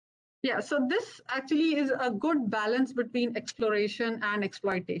 Yeah, so this actually is a good balance between exploration and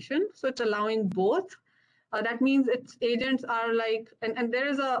exploitation. So it's allowing both. That means its agents are like, and there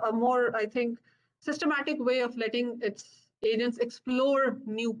is a more, I think, systematic way of letting its agents explore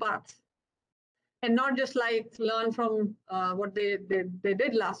new paths and not just like learn from what they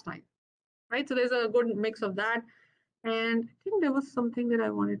did last time, right? So there's a good mix of that. And I think there was something that I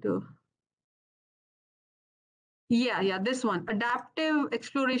wanted to, yeah, this one, adaptive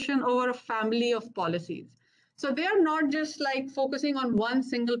exploration over a family of policies. So they are not just like focusing on one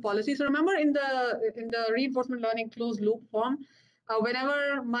single policy. So remember in the reinforcement learning closed loop form,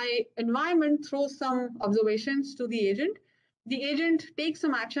 whenever my environment throws some observations to the agent takes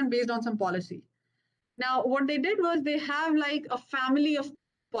some action based on some policy. Now, what they did was they have like a family of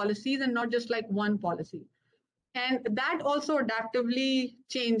policies and not just like one policy. And that also adaptively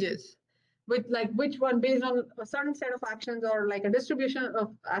changes with like which one based on a certain set of actions or like a distribution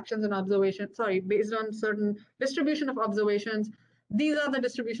of actions and observations. Sorry, based on certain distribution of observations, these are the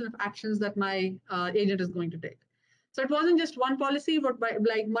distribution of actions that my agent is going to take. So it wasn't just one policy, but by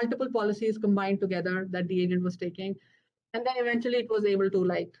like multiple policies combined together that the agent was taking. And then eventually it was able to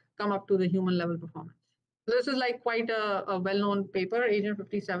like come up to the human level performance. So this is like quite a well-known paper, Agent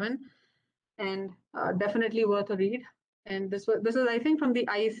 57, and definitely worth a read. And this is I think from the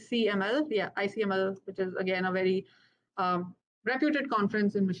ICML, yeah, ICML, which is again a very reputed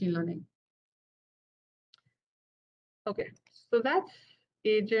conference in machine learning. Okay, so that's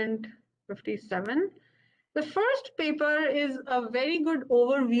Agent 57. The first paper is a very good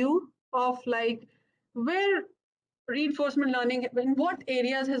overview of like where reinforcement learning, in what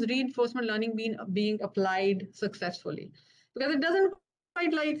areas has reinforcement learning been being applied successfully? Because it doesn't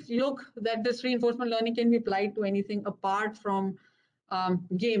quite like look that this reinforcement learning can be applied to anything apart from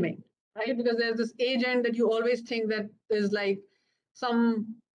gaming, right? Because there's this agent that you always think that is like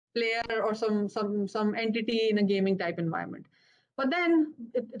some player or some entity in a gaming type environment. But then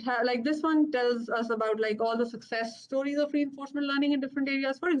like this one tells us about like all the success stories of reinforcement learning in different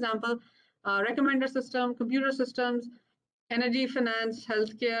areas. For example, recommender system, computer systems, energy, finance,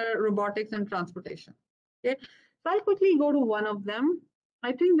 healthcare, robotics, and transportation. Okay, so I'll quickly go to one of them.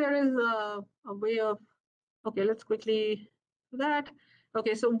 I think there is a way of, okay, let's quickly do that.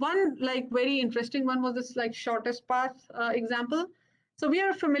 Okay, so one like very interesting one was this like shortest path example. So we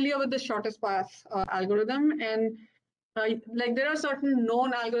are familiar with the shortest path algorithm, and like there are certain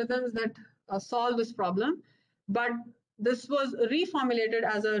known algorithms that solve this problem, but this was reformulated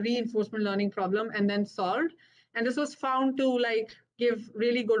as a reinforcement learning problem and then solved. And this was found to like give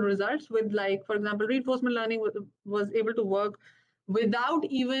really good results with like, for example, reinforcement learning was able to work without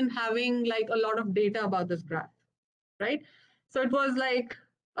even having like a lot of data about this graph, right? So it was like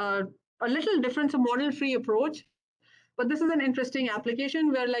a little different, a model-free approach, but this is an interesting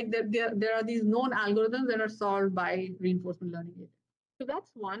application where like there are these known algorithms that are solved by reinforcement learning agents. So that's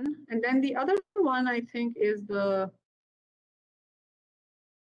one. And then the other one I think is the,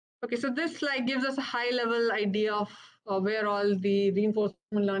 okay, so this like gives us a high level idea of where all the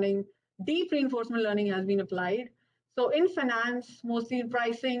reinforcement learning, deep reinforcement learning has been applied. So in finance, mostly in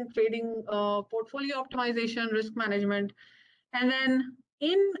pricing, trading, portfolio optimization, risk management, and then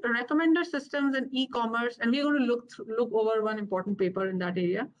in recommender systems and e-commerce, and we're going to look over one important paper in that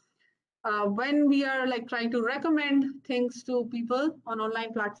area. When we are like trying to recommend things to people on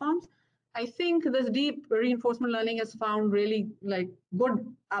online platforms, I think this deep reinforcement learning has found really like good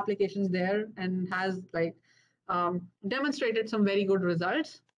applications there and has like demonstrated some very good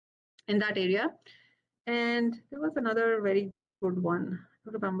results in that area. And there was another very good one.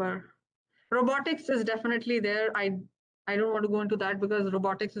 I don't remember. Robotics is definitely there. I don't want to go into that because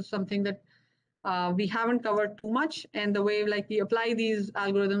robotics is something that we haven't covered too much, and the way like we apply these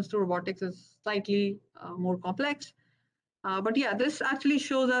algorithms to robotics is slightly more complex. But yeah, this actually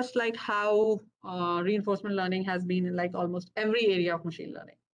shows us like how reinforcement learning has been in like almost every area of machine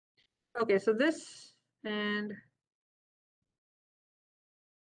learning. Okay, so this and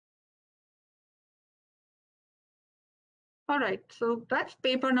all right, so that's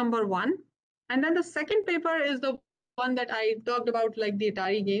paper number one. And then the second paper is the one that I talked about, like the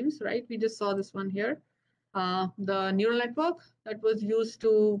Atari games, right? We just saw this one here. The neural network that was used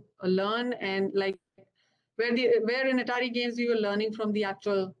to learn and like where in Atari games you were learning from the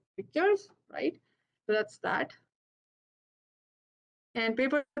actual pictures, right? So that's that. And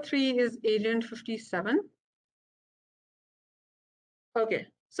paper three is Agent 57. Okay,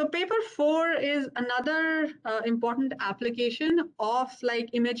 so paper four is another important application of like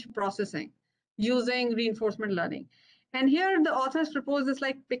image processing using reinforcement learning. And here the authors propose this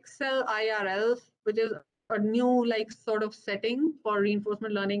like pixel IRL, which is a new like sort of setting for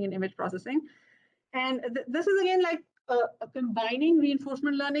reinforcement learning in image processing. And this is again like combining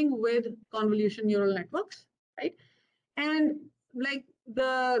reinforcement learning with convolution neural networks, right? And like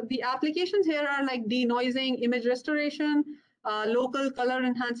the applications here are like denoising, image restoration, local color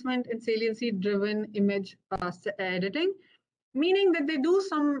enhancement, and saliency driven image editing, meaning that they do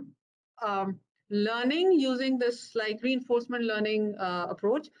some um, learning using this like reinforcement learning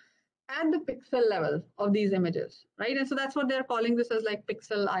approach at the pixel level of these images, right? And so that's what they're calling this as like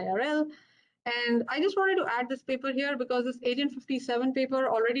pixel IRL. And I just wanted to add this paper here because this Agent 57 paper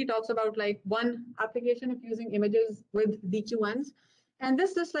already talks about like one application of using images with DQNs. And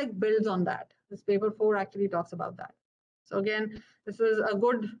this just like builds on that. This paper 4 actually talks about that. So again, this is a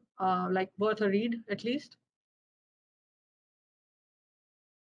good, like worth a read at least.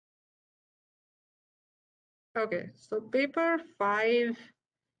 Okay, so paper 5,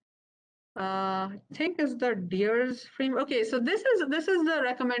 I think is the DEERS framework. Okay, so this is the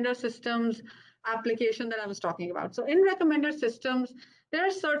recommender systems application that I was talking about. So in recommender systems, there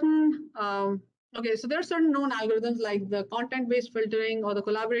are certain okay, so there are certain known algorithms like the content-based filtering or the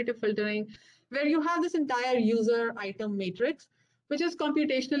collaborative filtering, where you have this entire user item matrix, which is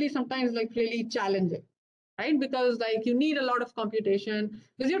computationally sometimes like really challenging, right? Because like you need a lot of computation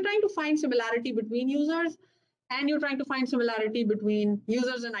because you're trying to find similarity between users and you're trying to find similarity between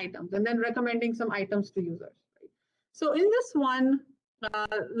users and items and then recommending some items to users. Right? So in this one,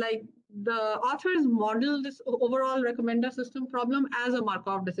 like the authors model this overall recommender system problem as a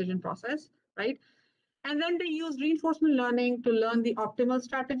Markov decision process, right? And then they use reinforcement learning to learn the optimal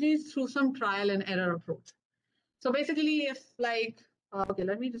strategies through some trial and error approach. So basically, if like, okay,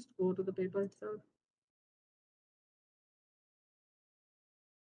 let me just go to the paper itself.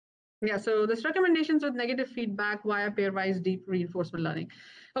 Yeah, so this recommendations with negative feedback via pairwise deep reinforcement learning.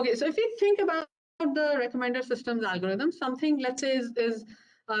 Okay, so if you think about the recommender systems algorithm, something let's say is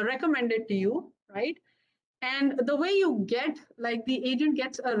recommended to you, right? And the way you get, like the agent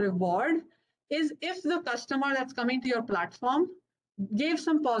gets a reward is if the customer that's coming to your platform gave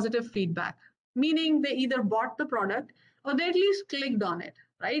some positive feedback, meaning they either bought the product or they at least clicked on it,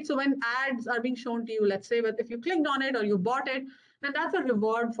 right? So when ads are being shown to you, let's say, but if you clicked on it or you bought it, then that's a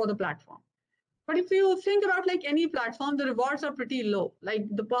reward for the platform. But if you think about like any platform, the rewards are pretty low. Like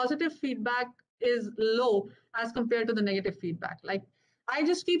the positive feedback is low as compared to the negative feedback. Like I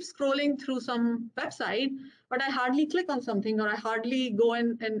just keep scrolling through some website, but I hardly click on something or I hardly go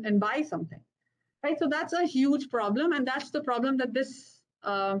and buy something. Right. So that's a huge problem. And that's the problem that this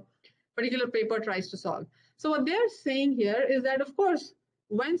particular paper tries to solve. So what they're saying here is that, of course,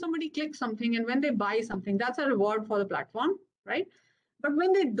 when somebody clicks something and when they buy something, that's a reward for the platform, right? But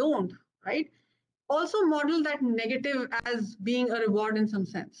when they don't, right, also model that negative as being a reward in some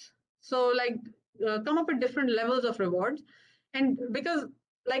sense. So like come up with different levels of rewards. And because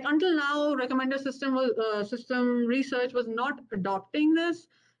like until now, recommender system research was not adopting this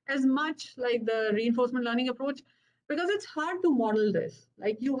as much like the reinforcement learning approach because it's hard to model this.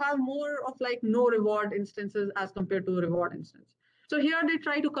 Like you have more of like no reward instances as compared to a reward instance. So here they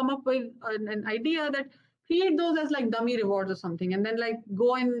try to come up with an idea that create those as like dummy rewards or something, and then like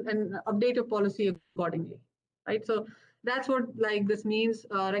go in and update your policy accordingly, right? So that's what like this means,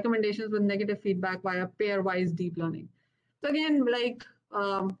 recommendations with negative feedback via pairwise deep learning. So again, like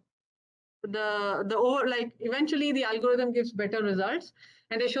the over like eventually the algorithm gives better results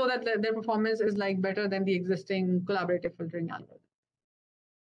and they show that their performance is like better than the existing collaborative filtering algorithm.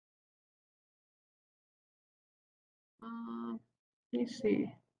 Let me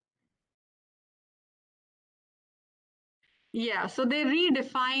see. Yeah, so they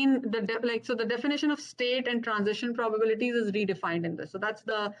redefine the so the definition of state and transition probabilities is redefined in this. So that's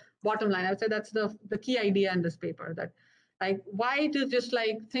the bottom line. I would say that's the key idea in this paper, that like why to just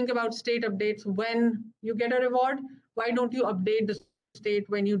like think about state updates when you get a reward? Why don't you update the state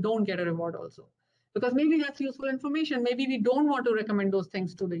when you don't get a reward also? Because maybe that's useful information. Maybe we don't want to recommend those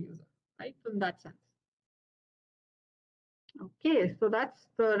things to the user, right? In that sense. Okay, so that's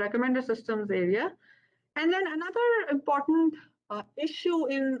the recommender systems area. And then another important issue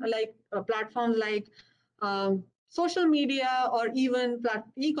in like platforms like social media or even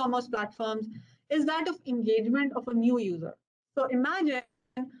e-commerce platforms is that of engagement of a new user. So imagine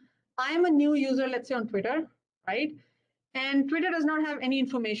I'm a new user, let's say on Twitter, right? And Twitter does not have any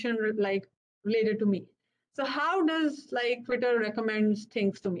information like related to me. So how does like Twitter recommends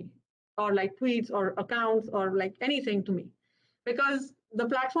things to me, or like tweets or accounts or like anything to me? Because the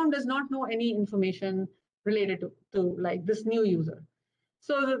platform does not know any information related to like this new user.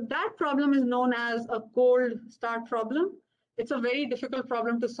 So that problem is known as a cold start problem. it's a very difficult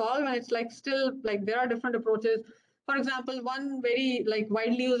problem to solve, and it's like still like there are different approaches. For example, one very like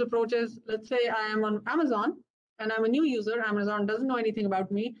widely used approach is, let's say I am on Amazon and I'm a new user. Amazon doesn't know anything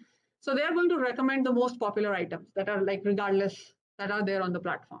about me, so they are going to recommend the most popular items that are like regardless that are there on the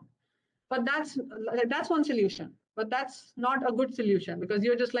platform. But that's one solution, but that's not a good solution because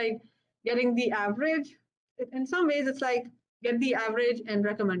you're just like getting the average. In some ways it's like get the average and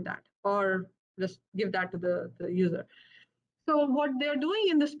recommend that, or just give that to the user. So what they're doing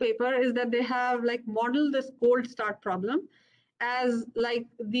in this paper is that they have like modeled this cold start problem as like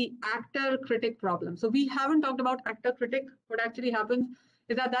the actor critic problem. So we haven't talked about actor critic. What actually happens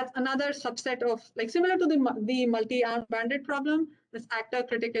is that that's another subset of like similar to the multi-armed bandit problem. This actor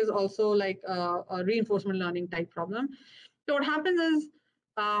critic is also like a reinforcement learning type problem. So what happens is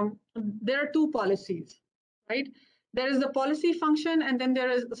there are two policies, right? There is the policy function, and then there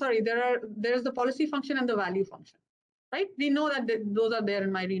is the policy function and the value function, right? We know that those are there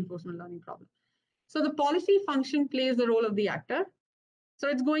in my reinforcement learning problem. So the policy function plays the role of the actor. So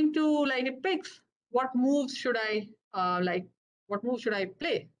it's going to like it picks what moves should I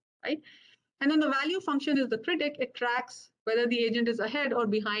play, right? And then the value function is the critic. It tracks whether the agent is ahead or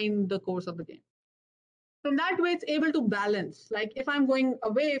behind the course of the game. So in that way, it's able to balance. Like if I'm going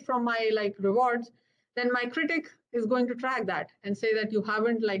away from my like rewards, then my critic is going to track that and say that you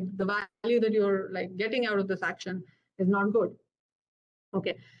haven't like the value that you're like getting out of this action is not good.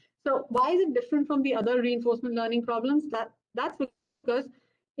 Okay. So why is it different from the other reinforcement learning problems? That's because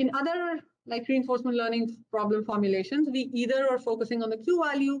in other like reinforcement learning problem formulations, we either are focusing on the Q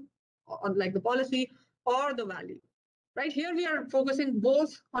value, or like the policy, or the value. Right here, we are focusing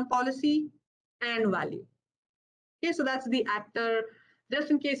both on policy and value. Okay, so that's the actor.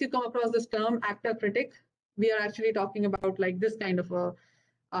 Just in case you come across this term, actor critic, we are actually talking about like this kind of a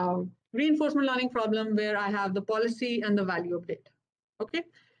reinforcement learning problem where I have the policy and the value update. Okay,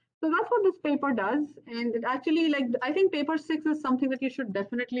 so that's what this paper does. And it actually like, I think paper 6 is something that you should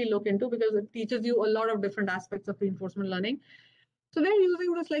definitely look into because it teaches you a lot of different aspects of reinforcement learning. So they're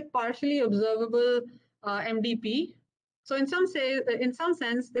using this like partially observable MDP. So in some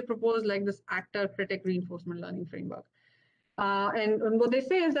sense, they propose like this actor critic reinforcement learning framework. And what they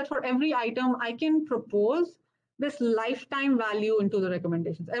say is that for every item, I can propose this lifetime value into the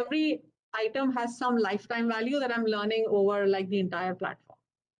recommendations. Every item has some lifetime value that I'm learning over like the entire platform,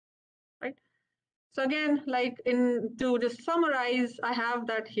 right? So again, like to just summarize, I have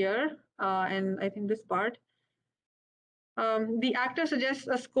that here, and I think this part. The actor suggests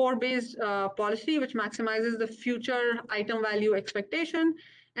a score-based policy which maximizes the future item value expectation,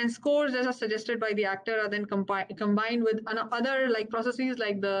 and scores as are suggested by the actor are then combined with other like processes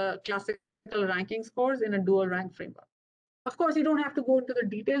like the classical ranking scores in a dual rank framework. Of course, you don't have to go into the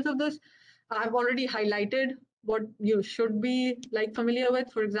details of this. I've already highlighted what you should be like familiar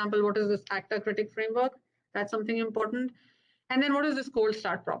with. For example, what is this actor critic framework? That's something important. And then what is this cold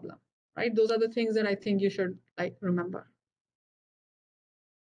start problem, right? Those are the things that I think you should like remember.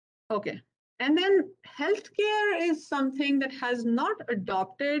 Okay. And then healthcare is something that has not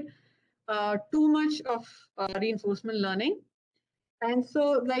adopted too much of reinforcement learning. And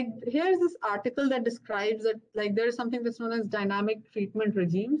so like here's this article that describes that like there is something that's known as dynamic treatment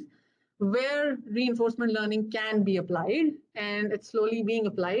regimes where reinforcement learning can be applied, and it's slowly being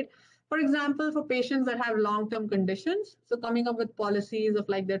applied. For example, for patients that have long-term conditions, so coming up with policies of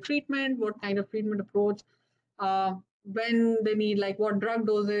like their treatment, what kind of treatment approach, when they need like what drug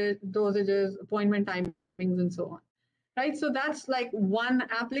dosages, appointment timings, and so on. Right. So that's like one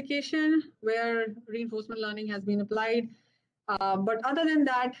application where reinforcement learning has been applied. But other than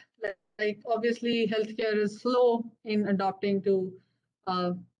that, like obviously healthcare is slow in adopting to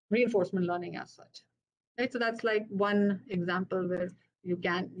reinforcement learning as such. Right. So that's like one example where you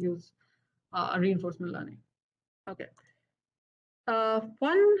can use reinforcement learning. Okay.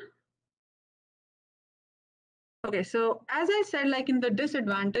 Okay, so as I said, like in the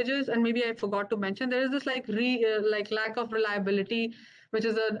disadvantages, and maybe I forgot to mention, there is this like lack of reliability, which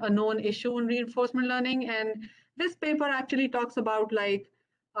is a known issue in reinforcement learning. And this paper actually talks about like,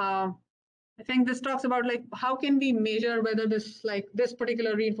 I think this talks about like how can we measure whether this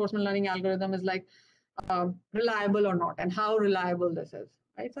particular reinforcement learning algorithm is like reliable or not, and how reliable this is,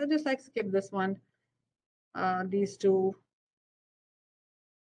 right? So I'll just like skip this one, these two.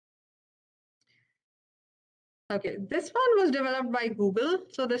 Okay, this one was developed by Google.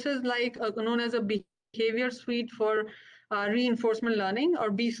 So this is like known as a behavior suite for reinforcement learning,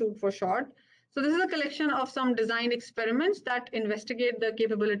 or BSuite for short. So this is a collection of some design experiments that investigate the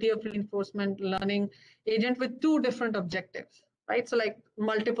capability of reinforcement learning agent with two different objectives, right? So like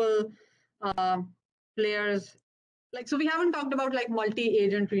multiple players like, so we haven't talked about like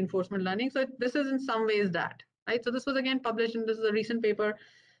multi-agent reinforcement learning. So this is in some ways that, right? So this was again published, and this is a recent paper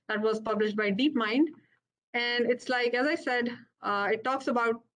that was published by DeepMind. And it's like, as I said, it talks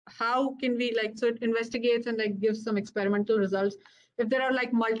about how can we like, so it investigates and like gives some experimental results if there are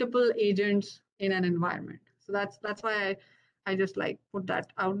like multiple agents in an environment. So that's why I just like put that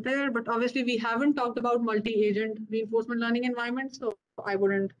out there. But obviously we haven't talked about multi-agent reinforcement learning environments, so I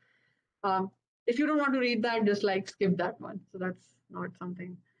wouldn't if you don't want to read that, just like skip that one. So that's not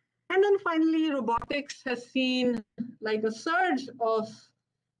something. And then finally, robotics has seen like a surge of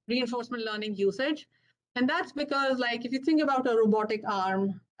reinforcement learning usage. And that's because like if you think about a robotic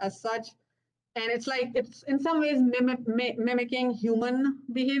arm as such, and it's like it's in some ways mimicking human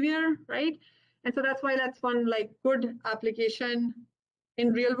behavior, right? And so that's why that's one like good application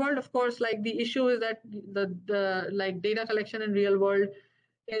in real world. Of course, like the issue is that the like data collection in real world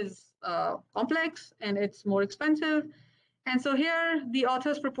is complex and it's more expensive. And so here the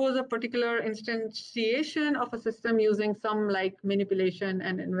authors propose a particular instantiation of a system using some like manipulation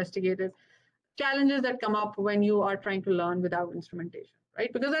and investigative challenges that come up when you are trying to learn without instrumentation,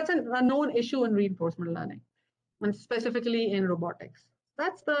 right? Because that's a known issue in reinforcement learning, and specifically in robotics.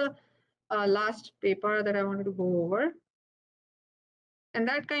 That's the last paper that I wanted to go over. And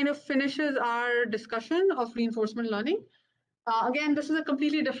that kind of finishes our discussion of reinforcement learning. Again, this is a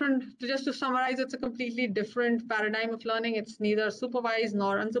completely different, just to summarize, it's a completely different paradigm of learning. It's neither supervised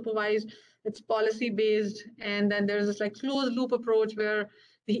nor unsupervised. It's policy based. And then there's this like closed loop approach where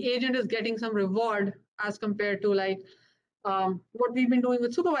the agent is getting some reward as compared to like what we've been doing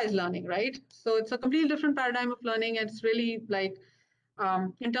with supervised learning, right? So it's a completely different paradigm of learning. And it's really like,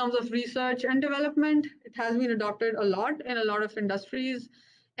 in terms of research and development, it has been adopted a lot in a lot of industries.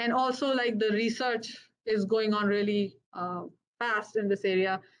 And also like the research is going on really fast in this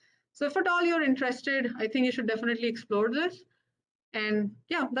area. So if at all you're interested, I think you should definitely explore this. And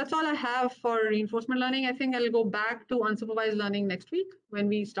yeah, that's all I have for reinforcement learning. I think I'll go back to unsupervised learning next week when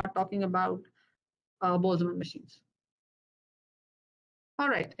we start talking about Boltzmann machines. All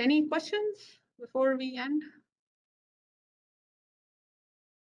right, any questions before we end?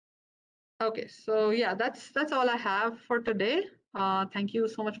 Okay, so yeah, that's all I have for today. Thank you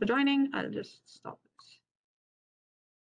so much for joining. I'll just stop this.